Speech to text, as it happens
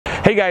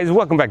Hey guys,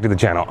 welcome back to the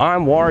channel.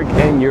 I'm Warwick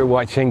and you're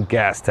watching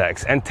Gas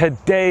Tachs, and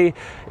today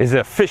is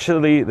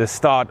officially the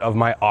start of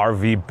my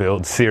RV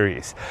build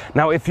series.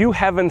 Now, if you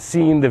haven't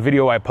seen the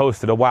video I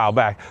posted a while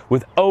back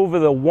with over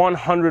the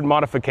 100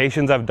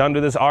 modifications I've done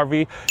to this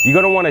RV, you're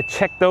gonna wanna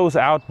check those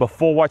out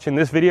before watching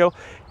this video,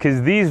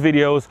 because these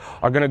videos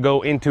are gonna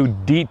go into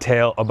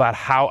detail about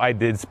how I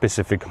did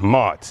specific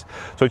mods.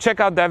 So check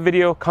out that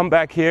video, come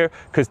back here,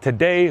 because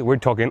today we're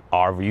talking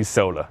RV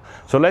solar.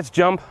 So let's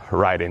jump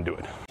right into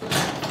it.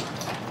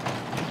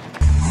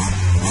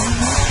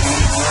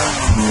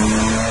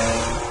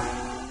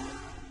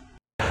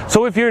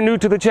 So if you're new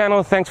to the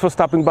channel, thanks for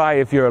stopping by.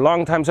 If you're a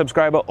long-time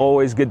subscriber,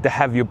 always good to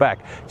have you back.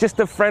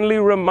 Just a friendly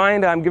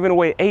reminder, I'm giving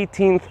away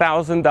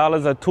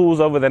 $18,000 of tools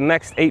over the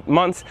next 8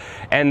 months.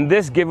 And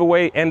this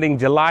giveaway ending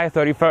July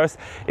 31st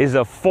is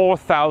a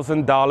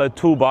 $4,000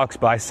 toolbox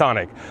by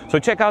Sonic. So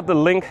check out the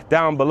link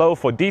down below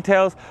for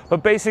details.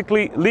 But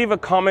basically, leave a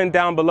comment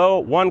down below.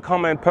 1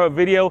 comment per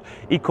video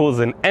equals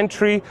an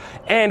entry.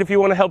 And if you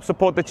want to help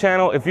support the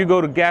channel, if you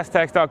go to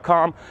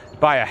gastachs.com,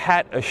 buy a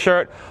hat, a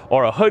shirt,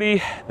 or a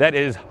hoodie, that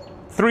is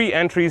 3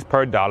 entries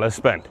per dollar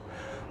spent.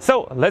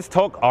 So let's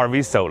talk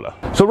RV solar.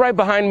 So right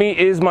behind me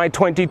is my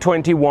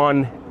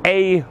 2021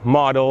 A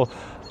model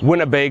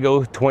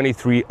Winnebago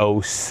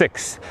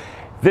 2306.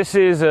 This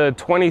is a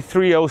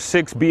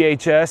 2306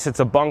 BHS.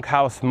 It's a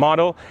bunkhouse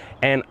model,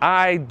 and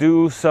I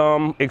do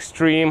some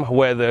extreme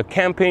weather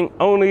camping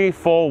only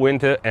for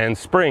winter and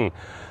spring.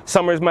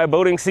 Summer is my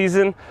boating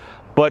season,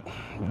 but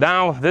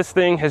now this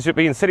thing has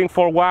been sitting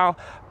for a while,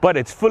 but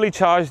it's fully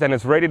charged and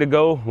it's ready to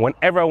go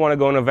whenever I want to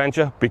go on an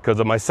adventure because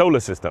of my solar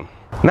system.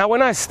 Now,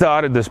 when I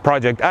started this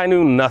project, I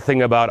knew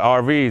nothing about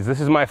RVs. This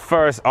is my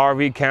first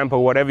RV camp,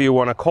 or whatever you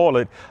want to call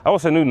it. I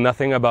also knew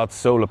nothing about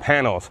solar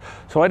panels.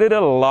 So I did a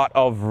lot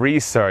of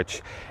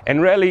research,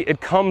 and really it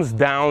comes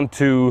down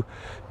to,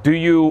 do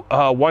you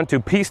want to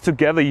piece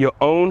together your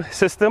own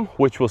system,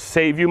 which will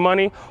save you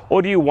money,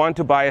 or do you want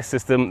to buy a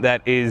system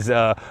that is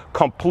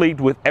complete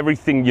with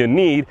everything you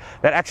need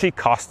that actually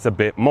costs a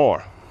bit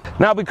more?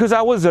 Now, because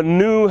I was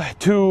new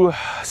to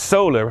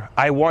solar,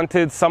 I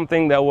wanted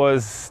something that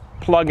was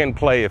plug and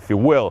play, if you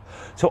will.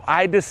 So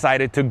I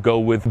decided to go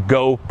with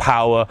Go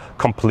Power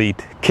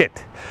Complete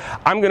Kit.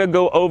 I'm gonna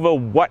go over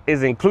what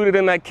is included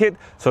in that kit.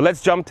 So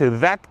let's jump to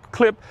that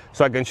clip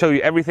so I can show you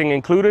everything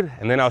included,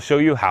 and then I'll show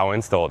you how I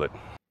installed it.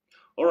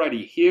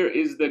 Alrighty, here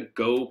is the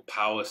Go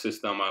Power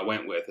system I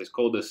went with. It's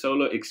called the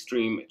Solar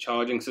Extreme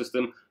Charging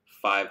System,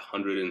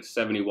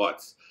 570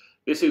 watts.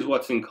 This is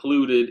what's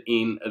included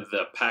in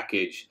the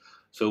package.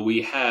 So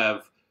we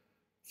have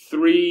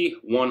 3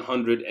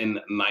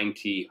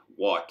 190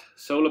 watt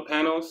solar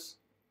panels.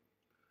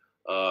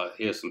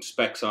 Here's some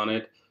specs on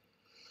it.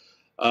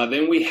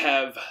 Then we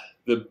have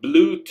the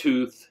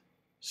Bluetooth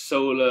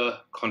solar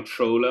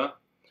controller.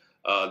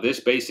 This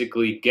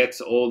basically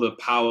gets all the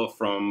power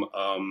from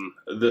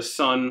the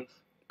sun,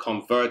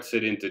 converts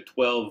it into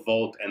 12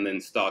 volt, and then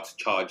starts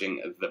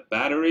charging the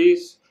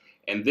batteries.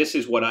 And this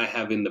is what I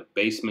have in the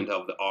basement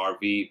of the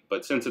RV,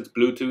 but since it's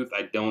Bluetooth,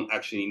 I don't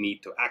actually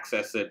need to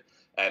access it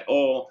at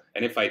all.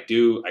 And if I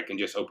do, I can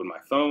just open my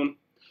phone.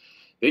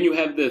 Then you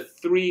have the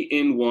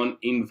 3-in-1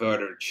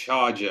 inverter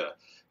charger.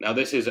 Now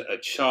this is a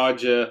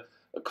charger,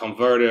 a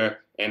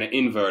converter, and an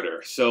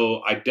inverter.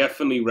 So I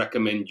definitely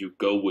recommend you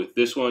go with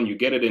this one. You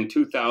get it in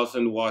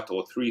 2000 watt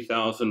or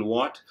 3000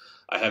 watt.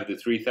 I have the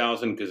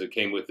 3000 because it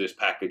came with this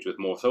package with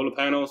more solar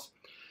panels.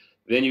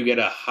 Then you get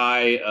a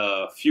high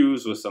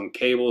fuse with some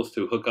cables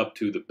to hook up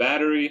to the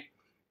battery,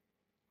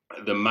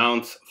 the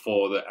mounts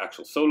for the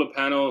actual solar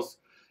panels,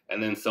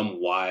 and then some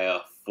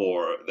wire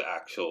for the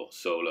actual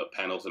solar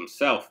panels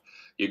themselves.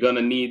 You're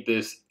gonna need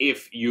this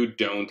if you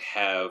don't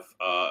have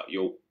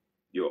your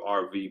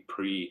RV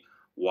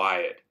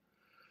pre-wired.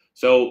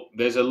 So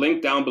there's a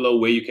link down below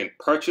where you can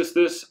purchase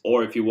this,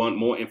 or if you want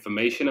more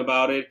information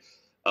about it,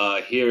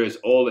 here is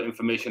all the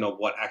information of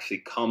what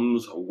actually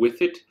comes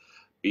with it.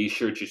 Be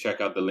sure to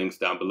check out the links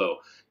down below.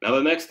 Now,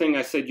 the next thing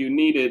I said you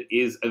needed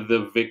is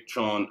the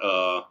Victron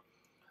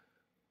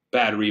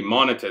battery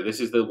monitor. This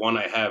is the one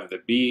I have, the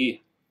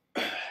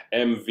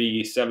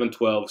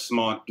BMV712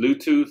 Smart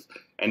Bluetooth,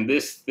 and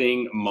this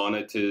thing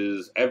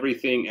monitors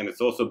everything, and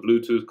it's also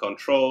Bluetooth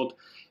controlled.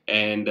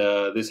 And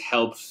this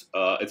helps,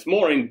 it's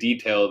more in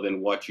detail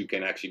than what you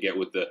can actually get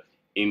with the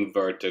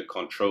inverter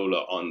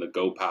controller on the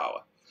Go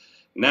Power.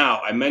 Now,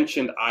 I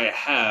mentioned I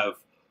have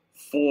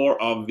 4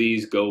 of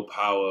these Go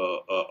Power,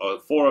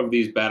 4 of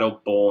these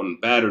Battle-Born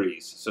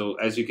batteries. So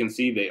as you can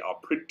see, they are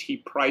pretty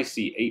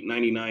pricey,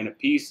 $8.99 a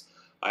piece.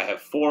 I have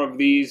 4 of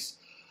these.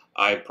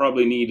 I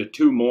probably need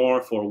 2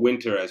 more for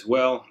winter as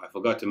well. I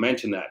forgot to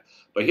mention that.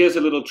 But here's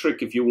a little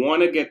trick. If you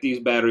want to get these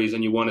batteries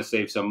and you want to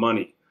save some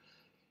money,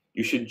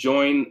 you should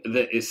join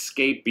the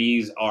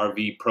Escapees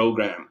RV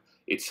program.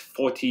 It's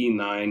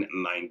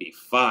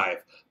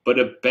 $49.95. But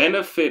a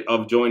benefit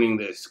of joining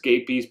the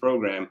Escapees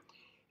program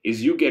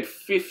is you get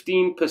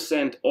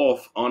 15%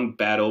 off on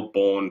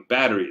Battle-Born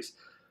batteries.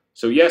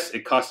 So yes,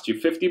 it costs you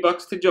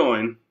 $50 to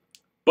join,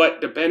 but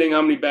depending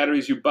how many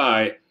batteries you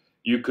buy,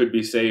 you could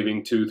be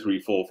saving $200,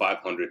 $300,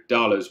 $400,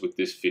 $500 with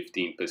this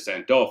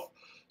 15% off.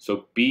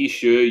 So be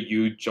sure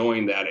you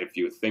join that if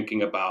you're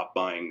thinking about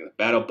buying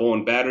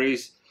Battleborn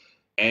batteries.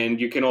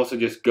 And you can also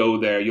just go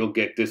there. You'll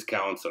get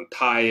discounts on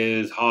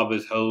tires,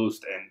 Harvest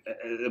Host,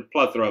 and a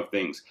plethora of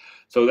things.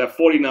 So that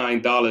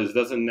 $49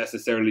 doesn't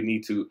necessarily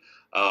need to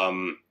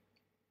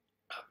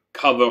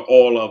cover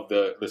all of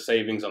the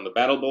savings on the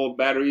Battleborn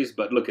batteries.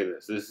 But look at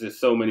this. There's just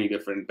so many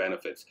different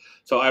benefits.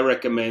 So I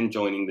recommend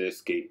joining the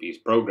Escape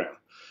Beast program.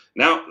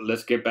 Now,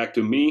 let's get back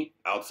to me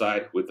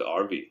outside with the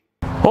RV.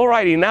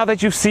 Alrighty, now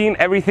that you've seen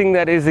everything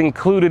that is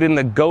included in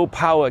the Go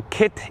Power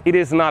kit, it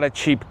is not a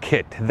cheap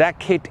kit. That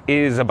kit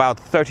is about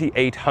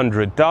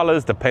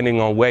 $3,800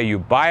 depending on where you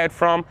buy it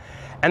from.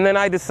 And then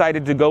I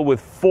decided to go with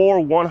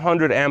 4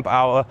 100 amp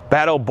hour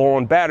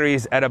Battleborn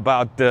batteries at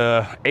about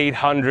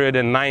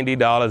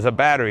 $890 a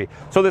battery.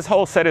 So this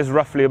whole set is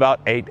roughly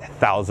about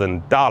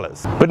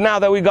 $8,000. But now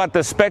that we got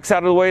the specs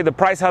out of the way, the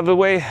price out of the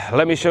way,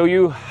 let me show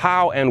you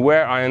how and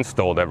where I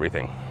installed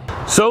everything.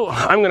 So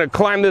I'm gonna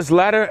climb this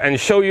ladder and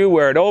show you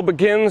where it all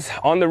begins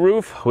on the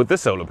roof with the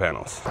solar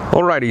panels.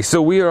 Alrighty,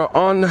 so we are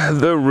on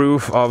the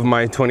roof of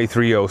my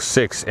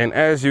 2306, and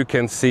as you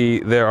can see,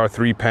 there are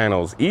 3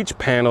 panels. Each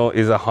panel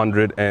is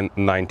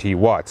 190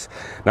 watts.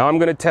 Now I'm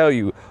gonna tell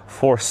you,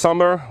 for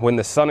summer when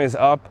the sun is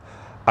up,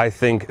 I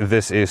think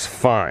this is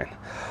fine.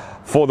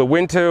 For the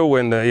winter,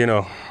 when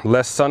the,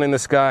 less sun in the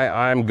sky,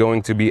 I'm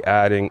going to be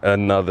adding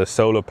another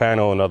solar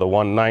panel, another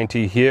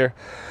 190 here,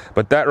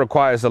 but that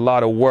requires a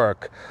lot of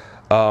work.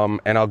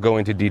 And I'll go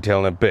into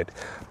detail in a bit.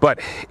 But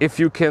if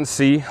you can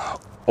see,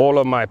 all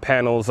of my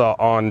panels are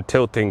on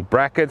tilting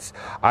brackets.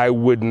 I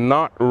would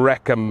not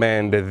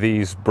recommend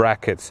these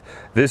brackets.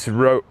 This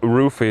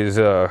roof is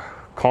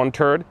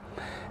contoured,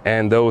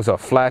 and those are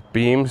flat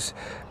beams,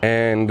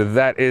 and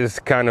that is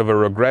kind of a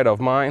regret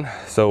of mine.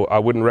 So I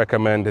wouldn't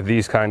recommend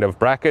these kind of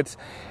brackets.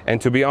 And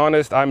to be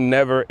honest, I'm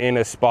never in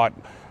a spot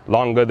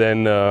longer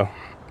than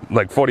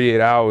like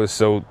 48 hours.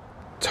 So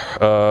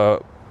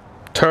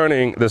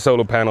turning the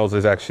solar panels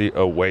is actually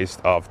a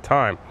waste of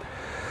time.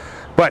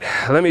 But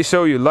let me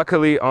show you,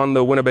 luckily on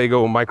the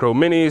Winnebago Micro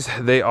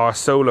Minis, they are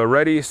solar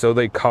ready, so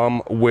they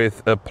come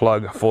with a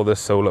plug for the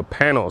solar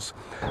panels.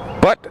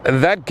 But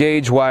that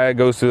gauge wire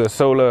goes to the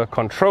solar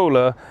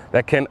controller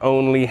that can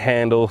only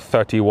handle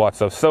 30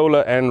 watts of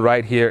solar, and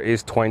right here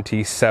is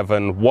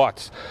 27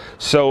 watts.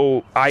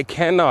 So I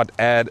cannot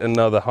add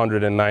another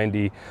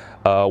 190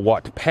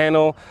 watt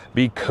panel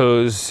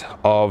because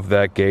of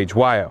that gauge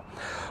wire.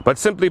 But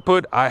simply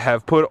put, I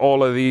have put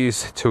all of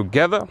these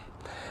together,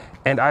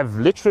 and I've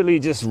literally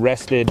just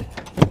rested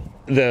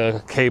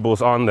the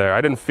cables on there.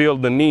 I didn't feel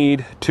the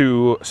need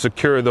to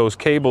secure those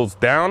cables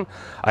down.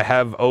 I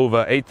have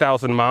over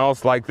 8,000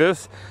 miles like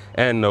this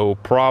and no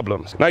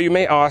problems. Now you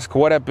may ask,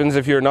 what happens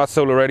if you're not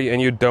solar ready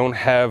and you don't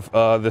have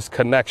this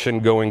connection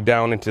going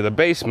down into the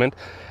basement?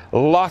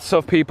 Lots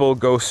of people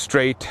go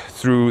straight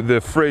through the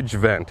fridge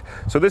vent.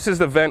 So this is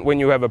the vent when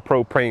you have a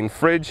propane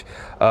fridge.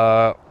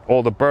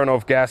 All the burn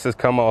off gases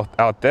come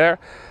out there,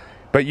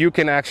 but you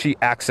can actually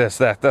access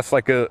that. That's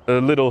like a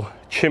little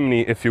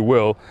chimney, if you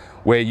will,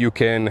 where you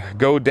can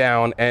go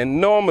down,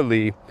 and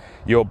normally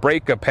your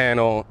breaker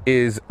panel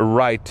is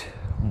right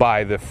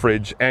by the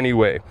fridge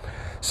anyway.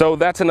 So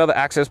that's another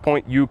access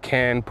point. You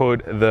can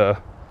put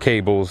the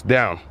cables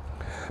down.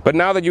 But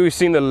now that you've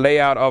seen the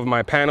layout of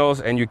my panels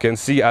and you can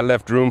see I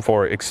left room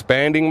for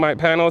expanding my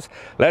panels,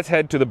 let's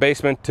head to the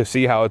basement to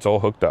see how it's all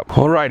hooked up.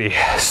 Alrighty,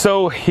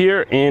 so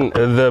here in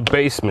the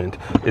basement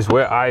is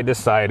where I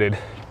decided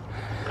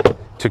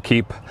to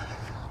keep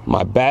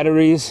my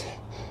batteries,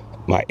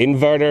 my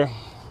inverter,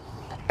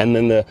 and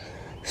then the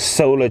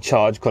solar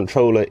charge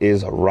controller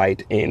is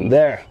right in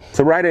there.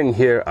 So right in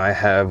here I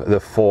have the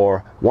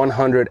 4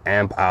 100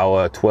 amp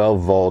hour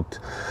 12 volt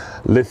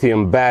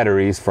lithium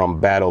batteries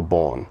from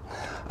Battleborn.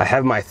 I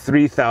have my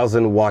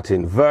 3000 watt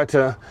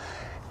inverter,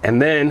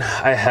 and then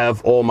I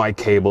have all my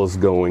cables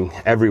going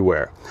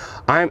everywhere.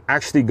 I'm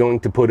actually going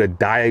to put a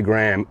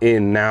diagram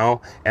in now,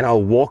 and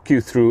I'll walk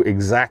you through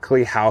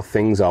exactly how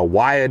things are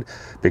wired,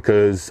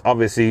 because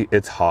obviously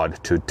it's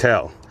hard to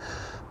tell.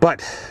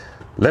 But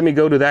let me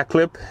go to that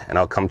clip and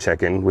I'll come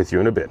check in with you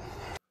in a bit.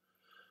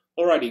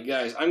 Alrighty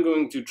guys, I'm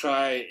going to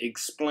try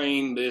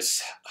explain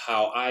this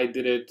how I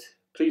did it.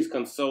 Please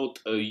consult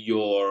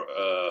your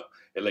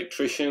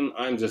electrician.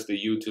 I'm just a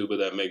YouTuber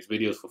that makes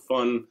videos for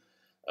fun,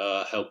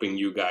 helping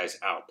you guys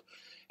out.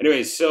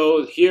 Anyway,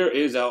 so here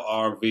is our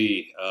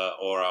RV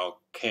or our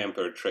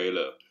camper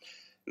trailer.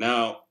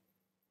 Now,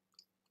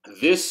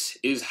 this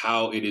is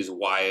how it is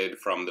wired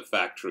from the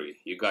factory.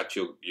 You got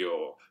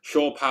your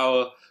shore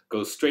power,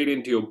 goes straight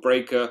into your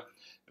breaker.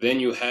 Then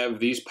you have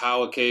these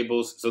power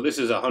cables. So this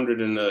is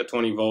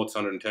 120 volts,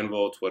 110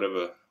 volts,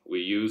 whatever we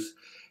use.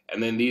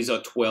 And then these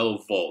are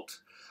 12 volt.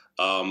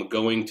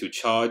 Going to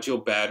charge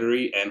your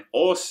battery and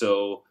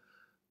also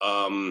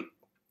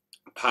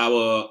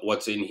power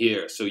what's in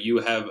here. So you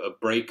have a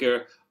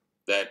breaker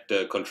that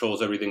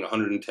controls everything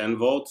 110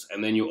 volts,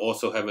 and then you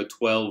also have a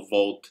 12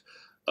 volt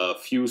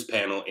fuse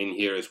panel in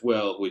here as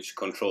well, which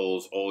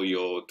controls all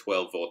your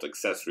 12-volt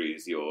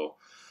accessories, your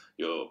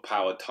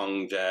power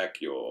tongue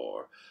jack,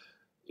 your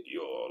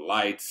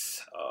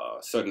lights,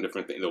 certain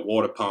different things, the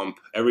water pump,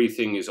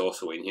 everything is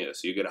also in here.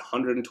 So you get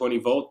 120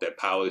 volt that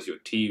powers your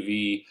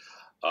TV,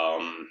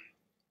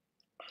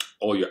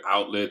 all your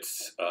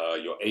outlets,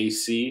 your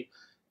AC,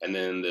 and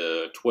then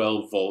the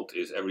 12 volt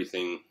is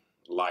everything,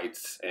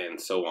 lights and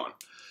so on.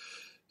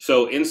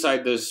 So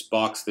inside this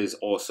box there's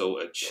also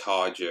a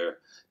charger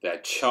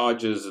that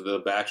charges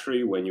the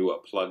battery when you are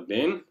plugged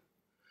in.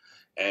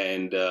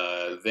 And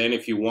then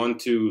if you want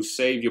to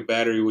save your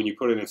battery when you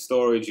put it in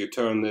storage, you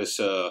turn this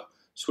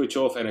switch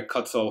off and it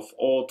cuts off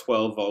all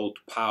 12 volt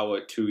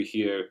power to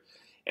here.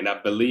 And I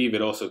believe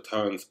it also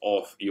turns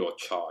off your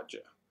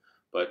charger,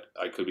 but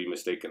I could be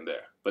mistaken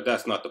there. But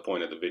that's not the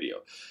point of the video.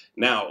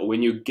 Now,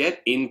 when you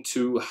get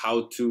into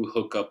how to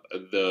hook up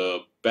the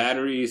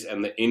batteries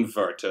and the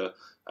inverter,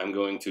 I'm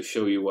going to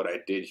show you what I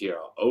did here.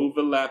 I'll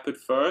overlap it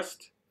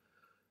first,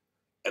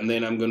 and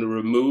then I'm going to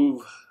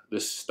remove the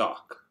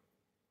stock.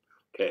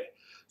 Okay,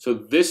 so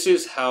this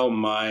is how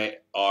my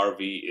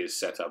RV is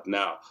set up.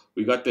 Now,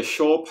 we got the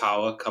shore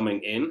power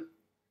coming in,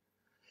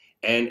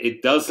 and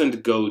it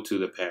doesn't go to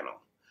the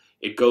panel.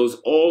 It goes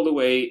all the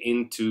way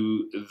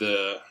into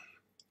the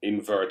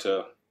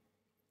inverter,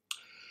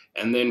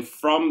 and then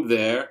from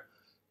there,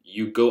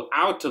 you go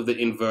out of the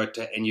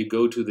inverter and you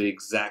go to the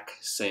exact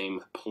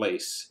same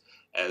place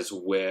as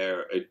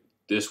where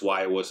this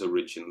wire was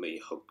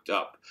originally hooked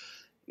up.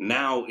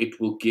 Now it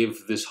will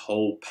give this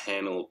whole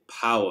panel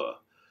power.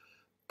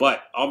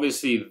 But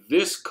obviously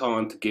this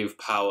can't give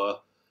power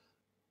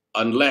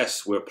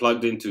unless we're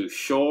plugged into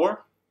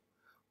shore,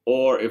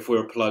 or if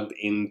we're plugged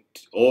in,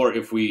 or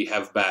if we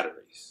have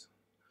batteries.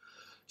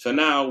 So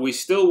now we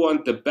still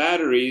want the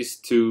batteries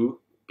to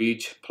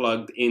be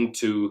plugged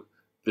into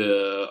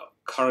the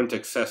current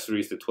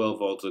accessories, the 12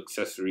 volt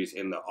accessories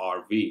in the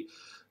RV.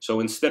 So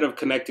instead of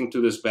connecting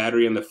to this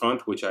battery in the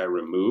front, which I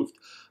removed,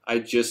 I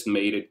just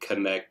made it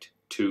connect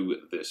to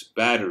this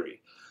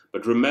battery.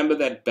 But remember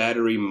that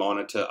battery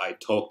monitor I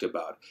talked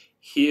about.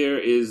 Here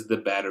is the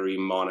battery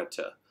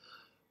monitor.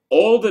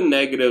 All the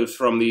negatives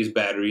from these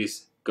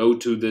batteries go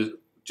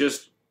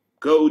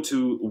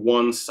to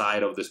one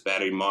side of this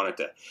battery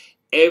monitor.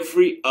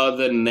 Every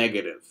other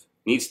negative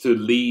needs to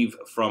leave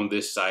from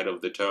this side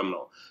of the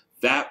terminal.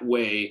 That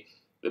way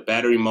the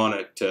battery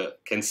monitor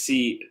can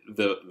see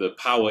the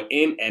power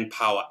in and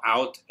power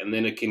out, and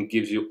then it can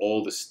give you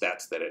all the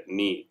stats that it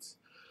needs.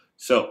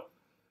 So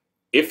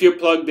if you're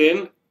plugged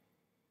in,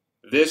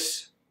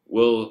 this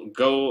will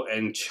go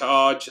and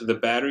charge the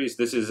batteries.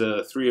 This is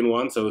a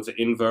 3-in-1, so it's an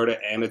inverter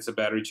and it's a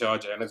battery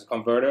charger and it's a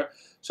converter.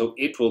 So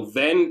it will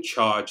then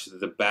charge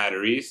the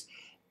batteries,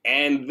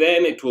 and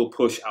then it will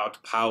push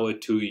out power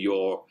to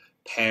your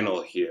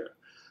panel here.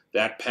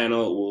 That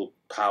panel will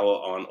power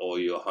on all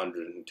your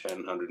 110,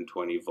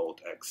 120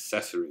 volt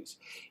accessories.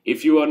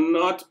 If you are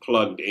not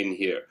plugged in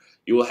here,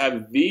 you will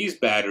have these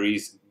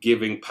batteries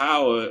giving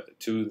power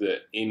to the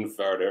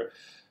inverter,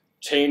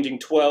 changing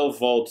 12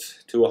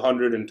 volts to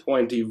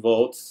 120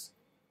 volts,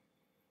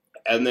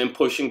 and then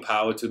pushing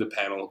power to the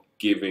panel,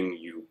 giving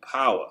you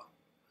power.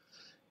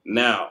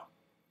 Now,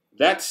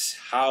 that's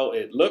how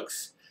it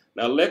looks.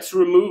 Now let's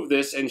remove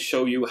this and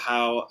show you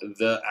how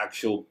the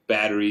actual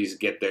batteries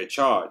get their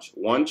charge.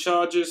 One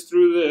charges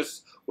through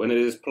this when it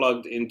is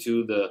plugged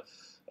into the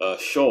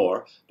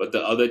shore, but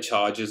the other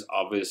charges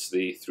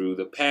obviously through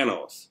the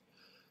panels.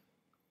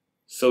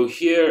 So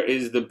here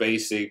is the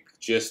basic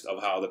gist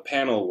of how the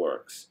panel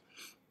works.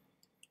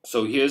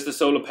 So here's the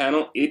solar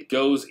panel. It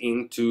goes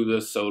into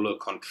the solar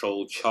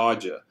control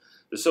charger.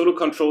 The solar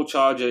control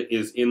charger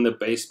is in the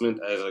basement,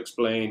 as I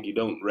explained. You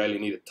don't really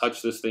need to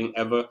touch this thing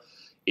ever.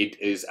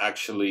 It is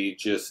actually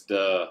just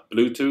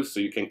Bluetooth, so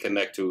you can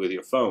connect to it with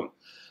your phone.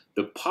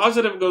 The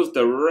positive goes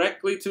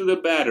directly to the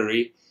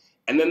battery,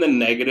 and then the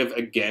negative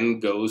again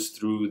goes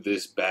through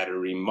this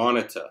battery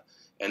monitor.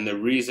 And the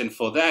reason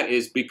for that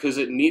is because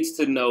it needs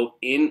to know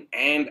in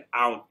and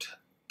out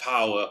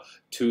power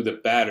to the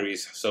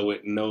batteries, so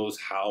it knows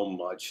how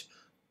much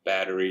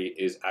battery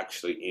is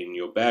actually in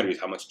your batteries,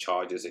 how much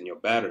charge is in your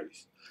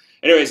batteries.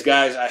 Anyways,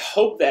 guys, I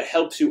hope that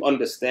helps you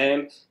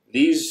understand.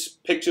 These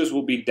pictures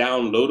will be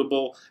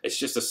downloadable. It's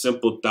just a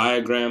simple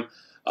diagram,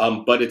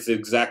 but it's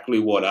exactly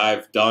what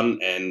I've done,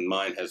 and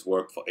mine has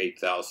worked for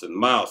 8,000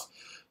 miles.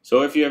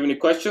 So if you have any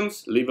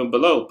questions, leave them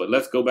below. But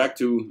let's go back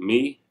to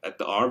me at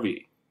the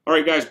RV.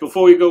 Alright guys,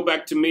 before we go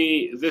back to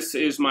me, this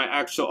is my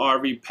actual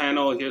RV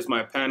panel. Here's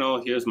my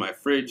panel. Here's my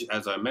fridge,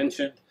 as I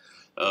mentioned.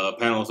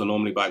 Panels are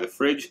normally by the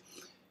fridge.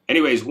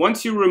 Anyways,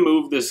 once you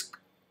remove this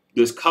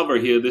cover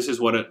here, this is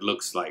what it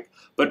looks like.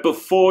 But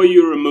before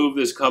you remove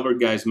this cover,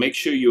 guys, make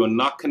sure you are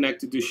not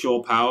connected to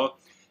shore power,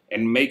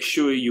 and make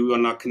sure you are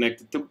not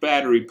connected to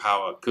battery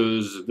power,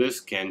 because this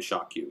can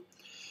shock you.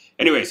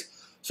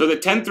 Anyways, so the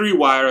 10-3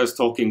 wire I was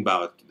talking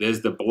about,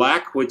 there's the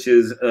black, which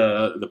is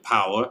the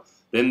power,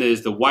 then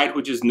there's the white,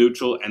 which is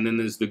neutral, and then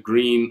there's the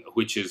green,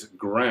 which is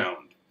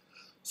ground.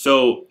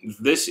 So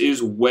this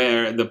is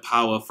where the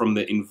power from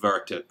the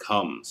inverter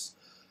comes.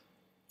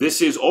 This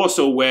is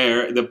also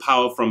where the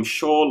power from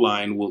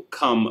shoreline will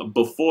come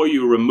before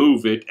you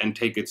remove it and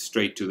take it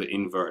straight to the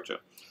inverter.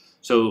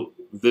 So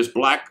this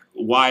black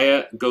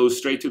wire goes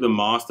straight to the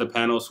master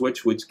panel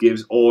switch, which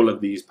gives all of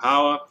these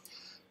power.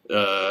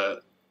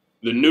 The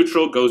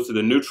neutral goes to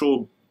the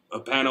neutral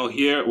panel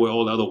here where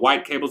all the other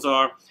white cables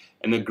are,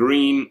 and the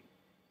green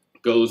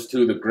goes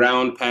to the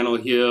ground panel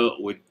here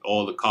where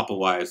all the copper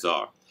wires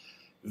are.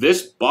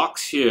 This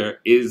box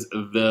here is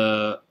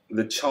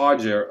the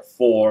charger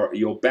for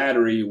your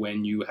battery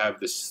when you have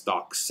the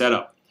stock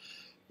setup.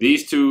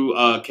 These two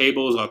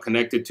cables are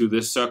connected to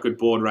this circuit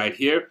board right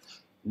here.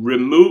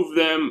 Remove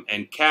them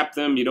and cap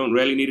them. You don't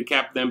really need to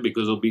cap them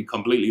because it'll be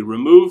completely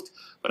removed,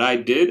 but I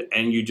did,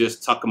 and you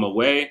just tuck them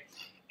away.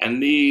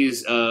 And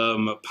these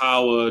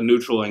power,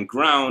 neutral, and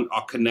ground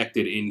are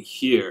connected in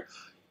here.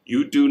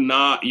 You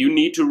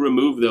need to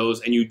remove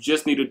those, and you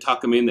just need to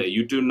tuck them in there.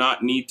 You do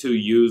not need to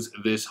use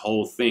this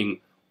whole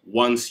thing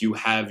once you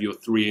have your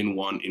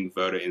 3-in-1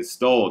 inverter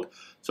installed.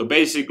 So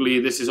basically,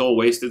 this is all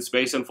wasted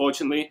space,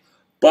 unfortunately,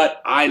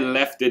 but I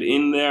left it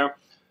in there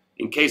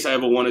in case I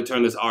ever want to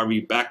turn this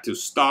RV back to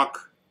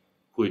stock,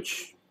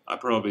 which I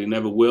probably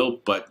never will,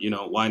 but you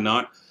know, why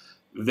not?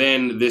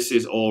 Then this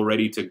is all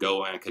ready to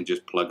go and I can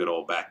just plug it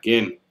all back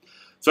in.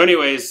 So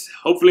anyways,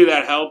 hopefully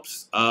that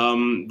helps.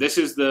 This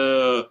is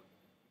the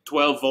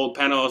 12-volt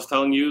panel I was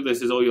telling you.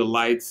 This is all your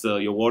lights,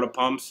 your water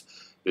pumps.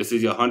 This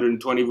is your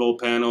 120-volt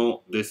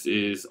panel. This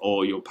is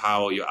all your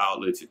power, your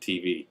outlets, your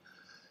TV.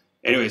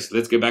 Anyways,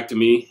 let's get back to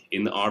me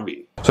in the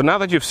RV. So now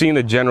that you've seen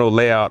the general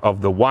layout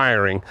of the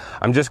wiring,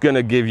 I'm just going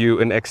to give you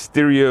an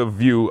exterior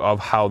view of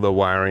how the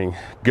wiring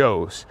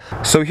goes.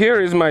 So here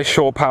is my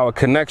shore power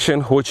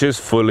connection, which is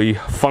fully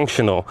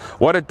functional.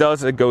 What it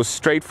does, it goes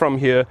straight from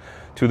here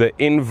to the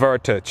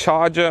inverter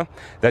charger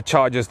that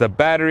charges the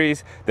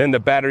batteries. Then the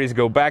batteries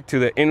go back to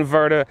the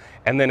inverter,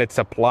 and then it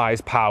supplies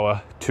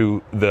power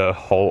to the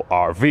whole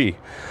RV.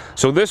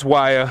 So this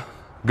wire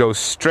goes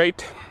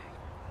straight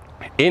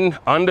in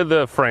under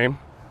the frame.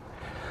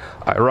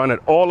 I run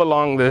it all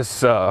along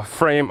this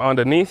frame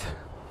underneath,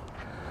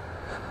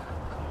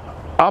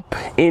 up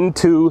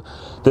into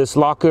this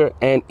locker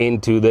and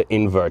into the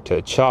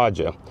inverter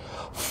charger.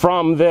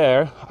 From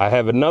there, I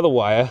have another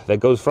wire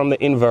that goes from the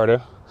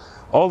inverter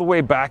all the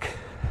way back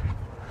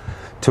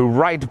to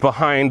right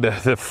behind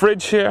the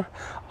fridge here,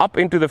 up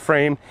into the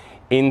frame,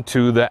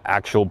 into the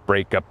actual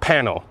breaker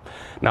panel.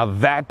 Now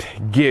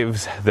that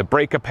gives the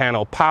breaker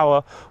panel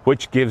power,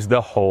 which gives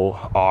the whole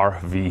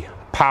RV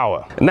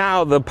power.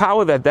 Now the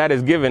power that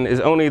is given is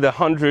only the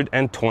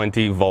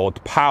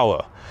 120-volt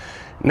power.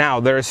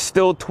 Now there is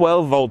still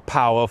 12-volt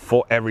power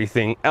for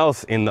everything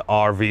else in the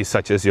RV,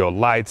 such as your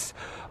lights,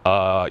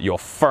 your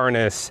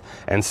furnace,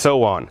 and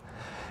so on.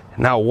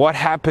 Now what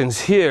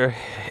happens here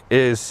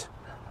is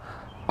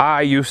all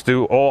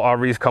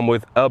RVs come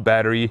with a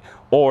battery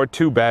or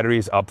 2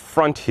 batteries up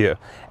front here,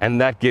 and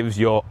that gives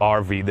your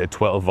RV the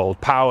 12-volt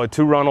power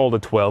to run all the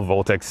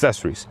 12-volt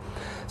accessories.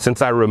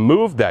 Since I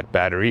removed that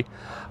battery,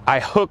 I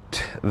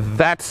hooked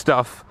that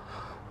stuff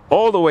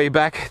all the way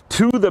back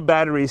to the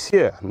batteries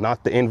here,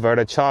 not the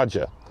inverter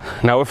charger.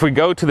 Now if we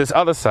go to this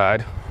other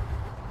side,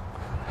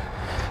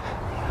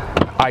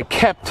 I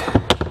kept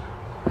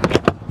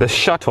the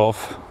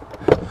shutoff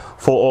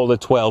for all the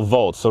 12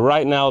 volts. So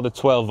right now the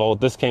 12 volt,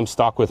 this came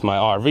stock with my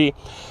RV,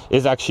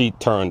 is actually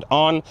turned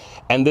on,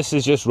 and this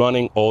is just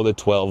running all the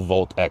 12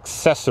 volt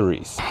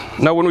accessories.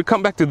 Now when we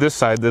come back to this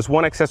side, there's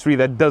one accessory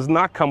that does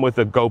not come with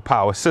the Go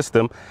Power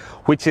system,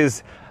 which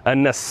is a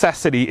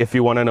necessity if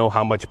you want to know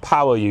how much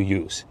power you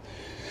use.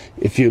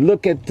 If you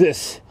look at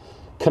this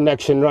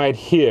connection right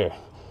here,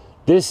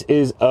 this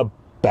is a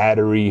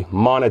battery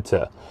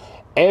monitor.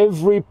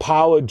 Every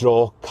power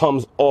draw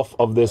comes off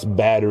of this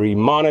battery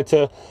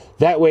monitor.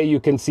 That way you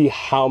can see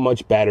how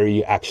much battery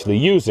you're actually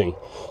using.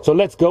 So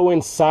let's go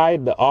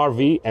inside the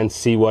RV and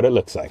see what it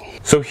looks like.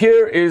 So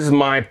here is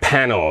my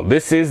panel.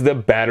 This is the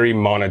battery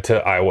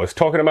monitor I was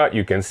talking about.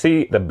 You can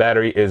see the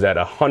battery is at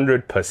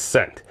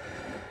 100%.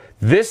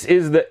 This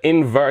is the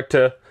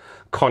inverter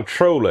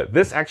controller.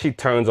 This actually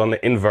turns on the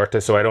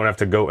inverter so I don't have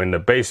to go in the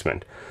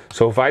basement.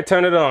 So if I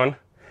turn it on,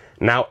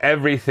 now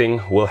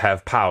everything will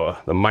have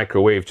power. The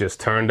microwave just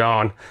turned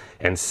on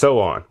and so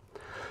on.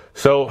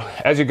 So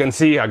as you can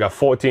see, I got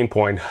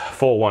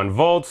 14.41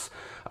 volts.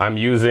 I'm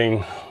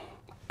using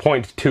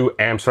 0.2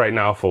 amps right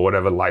now for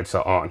whatever lights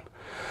are on.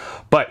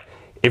 But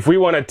if we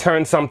want to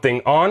turn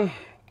something on,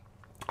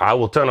 I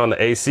will turn on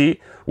the AC.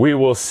 We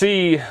will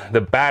see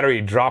the battery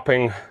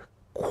dropping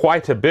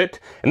quite a bit.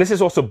 And this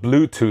is also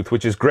Bluetooth,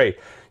 which is great.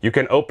 You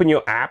can open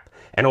your app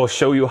and it will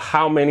show you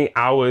how many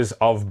hours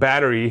of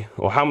battery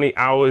or how many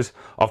hours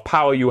of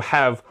power you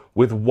have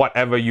with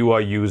whatever you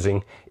are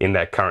using in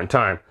that current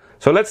time.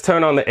 So let's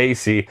turn on the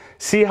AC,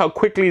 see how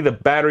quickly the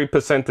battery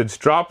percentage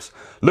drops,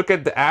 look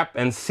at the app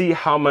and see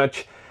how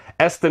much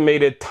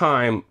estimated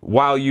time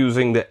while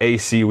using the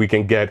AC we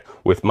can get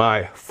with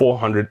my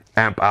 400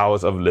 amp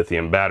hours of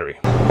lithium battery.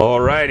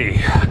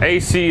 Alrighty,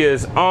 AC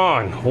is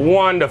on,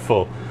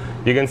 wonderful.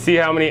 You can see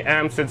how many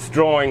amps it's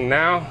drawing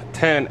now,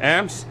 10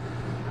 amps.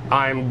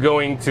 I'm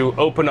going to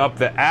open up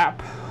the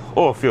app.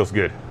 Oh, it feels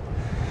good.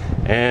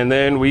 And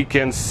then we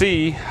can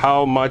see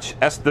how much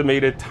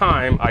estimated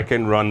time I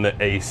can run the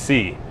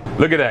AC.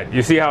 Look at that.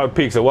 You see how it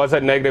peaks. It was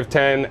at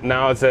 -10,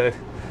 now it's at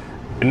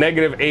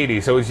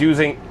 -80. So it's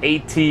using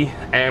 80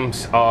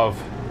 amps of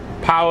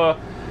power.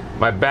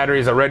 My battery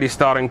is already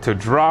starting to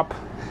drop.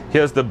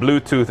 Here's the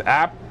Bluetooth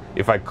app.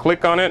 If I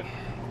click on it,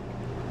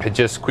 it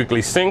just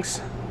quickly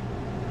syncs.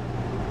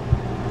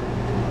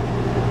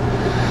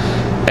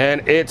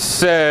 And it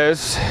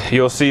says,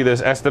 you'll see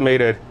this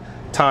estimated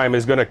time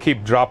is gonna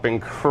keep dropping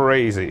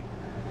crazy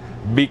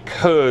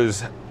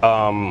because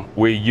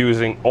we're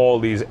using all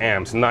these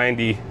amps,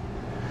 90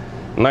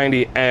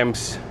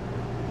 amps.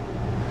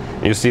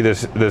 You see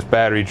this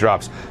battery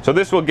drops. So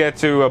this will get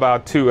to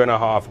about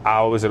 2.5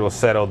 hours. It will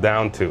settle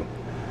down to.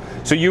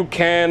 So you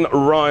can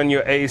run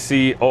your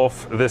AC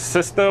off the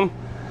system,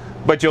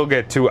 but you'll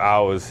get 2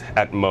 hours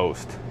at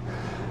most.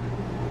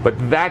 But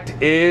that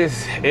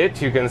is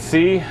it. You can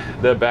see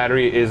the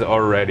battery is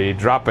already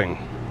dropping.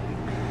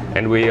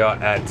 And we are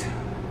at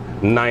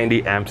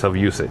 90 amps of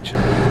usage.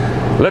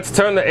 Let's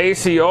turn the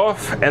AC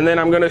off, and then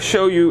I'm gonna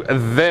show you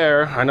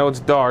there, I know it's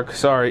dark,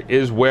 sorry,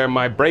 is where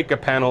my breaker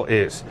panel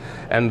is.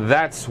 And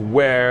that's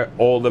where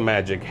all the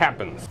magic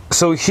happens.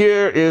 So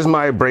here is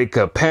my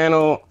breaker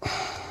panel.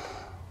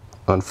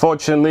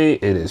 Unfortunately,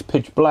 it is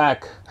pitch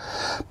black,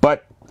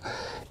 but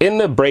in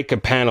the breaker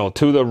panel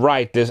to the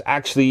right, there's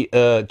actually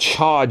a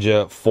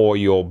charger for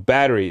your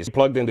batteries.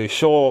 Plugged into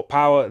shore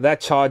power,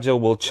 that charger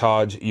will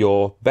charge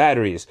your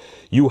batteries.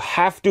 You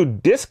have to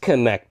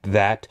disconnect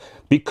that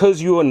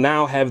because you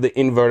now have the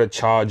inverter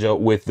charger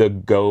with the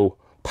Go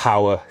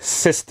Power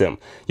system.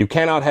 You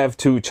cannot have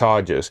two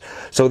chargers.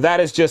 So that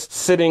is just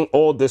sitting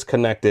all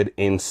disconnected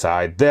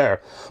inside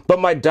there. But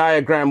my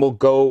diagram will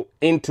go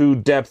into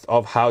depth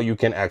of how you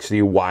can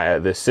actually wire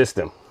this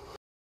system.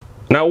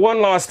 Now,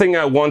 one last thing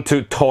I want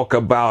to talk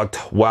about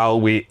while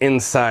we're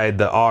inside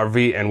the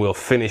RV and we'll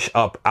finish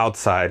up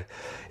outside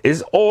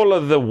is all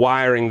of the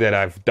wiring that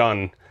I've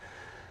done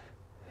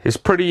is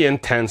pretty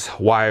intense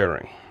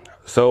wiring.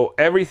 So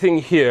everything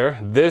here,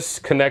 this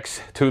connects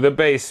to the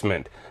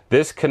basement.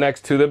 This connects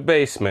to the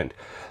basement.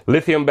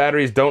 Lithium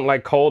batteries don't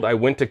like cold. I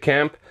went to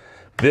camp.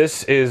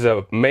 This is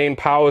a main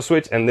power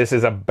switch and this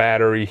is a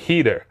battery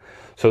heater.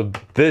 So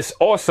this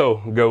also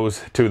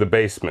goes to the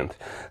basement.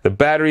 The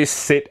batteries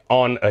sit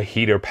on a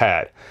heater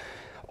pad.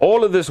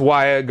 All of this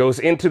wire goes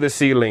into the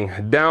ceiling,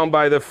 down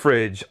by the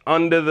fridge,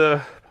 under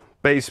the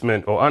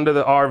basement or under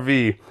the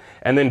RV,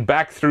 and then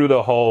back through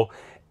the hole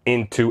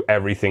into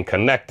everything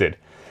connected.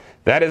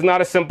 That is not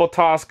a simple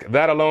task.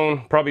 That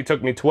alone probably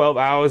took me 12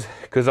 hours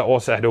because I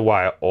also had to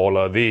wire all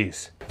of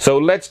these. So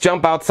let's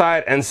jump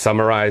outside and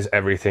summarize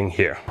everything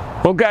here.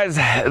 Well guys,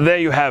 there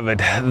you have it.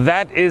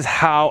 That is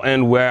how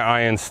and where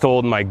I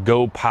installed my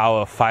Go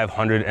Power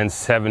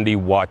 570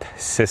 watt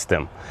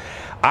system.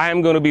 I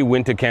am going to be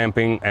winter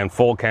camping and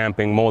fall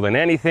camping more than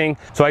anything.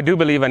 So I do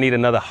believe I need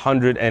another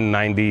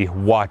 190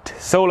 watt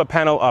solar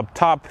panel up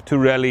top to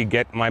really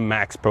get my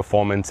max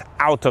performance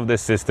out of the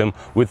system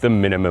with the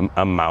minimum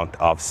amount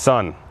of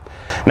sun.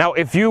 Now,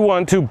 if you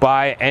want to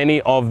buy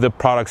any of the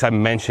products I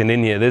mentioned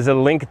in here, there's a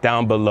link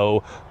down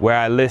below where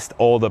I list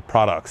all the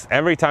products.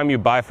 Every time you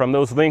buy from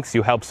those links,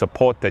 you help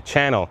support the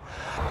channel.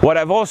 What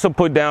I've also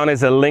put down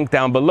is a link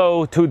down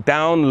below to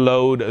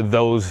download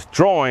those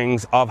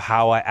drawings of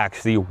how I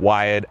actually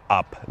wired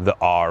up the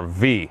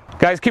RV.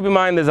 Guys, keep in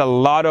mind there's a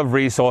lot of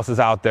resources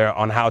out there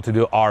on how to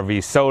do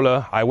RV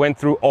solar. I went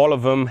through all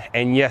of them,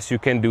 and yes, you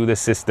can do the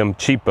system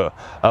cheaper.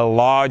 A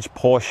large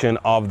portion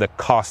of the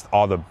cost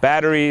are the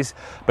batteries,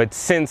 but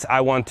since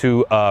I want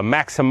to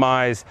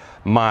maximize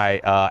my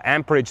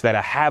amperage that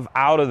I have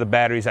out of the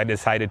batteries, I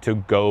decided to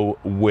go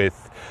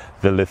with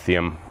the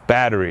lithium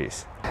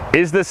batteries.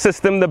 Is the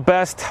system the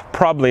best?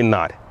 Probably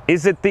not.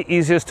 Is it the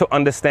easiest to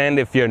understand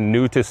if you're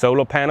new to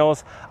solar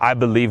panels? I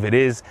believe it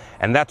is,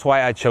 and that's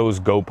why I chose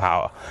Go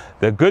Power.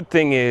 The good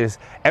thing is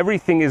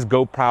everything is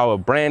Go Power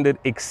branded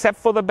except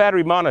for the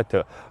battery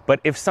monitor. But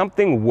if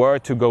something were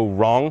to go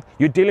wrong,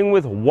 you're dealing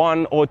with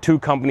 1 or 2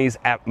 companies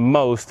at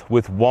most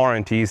with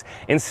warranties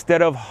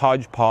instead of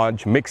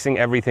hodgepodge mixing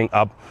everything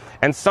up.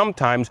 And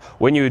sometimes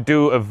when you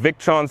do a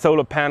Victron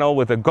solar panel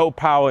with a Go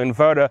Power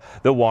inverter,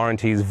 the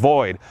warranty is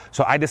void.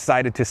 So I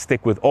decided to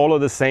stick with all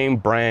of the same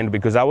brand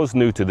because I was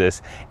new to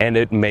this and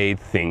it made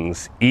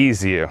things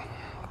easier.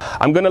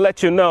 I'm gonna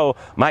let you know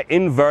my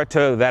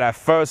inverter that I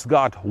first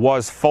got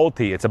was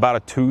faulty. It's about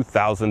a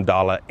 $2,000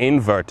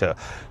 inverter.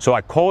 So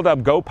I called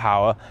up Go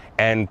Power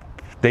and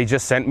they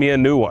just sent me a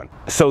new one.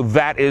 So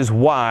that is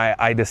why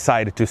I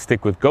decided to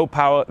stick with Go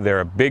Power. They're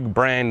a big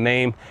brand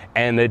name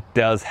and it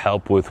does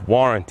help with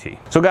warranty.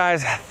 So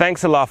guys,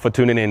 thanks a lot for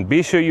tuning in.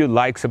 Be sure you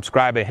like,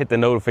 subscribe, and hit the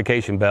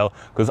notification bell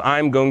because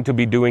I'm going to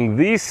be doing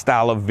these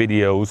style of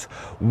videos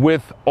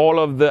with all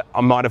of the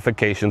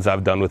modifications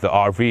I've done with the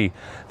RV.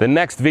 The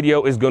next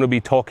video is going to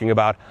be talking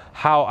about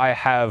how I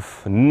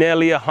have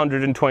nearly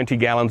 120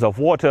 gallons of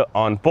water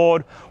on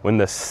board when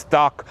the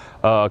stock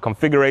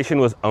configuration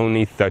was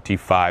only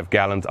 35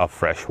 gallons of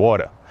fresh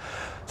water.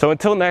 So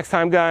until next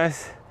time,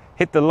 guys,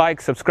 hit the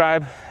like,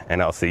 subscribe,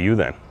 and I'll see you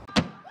then.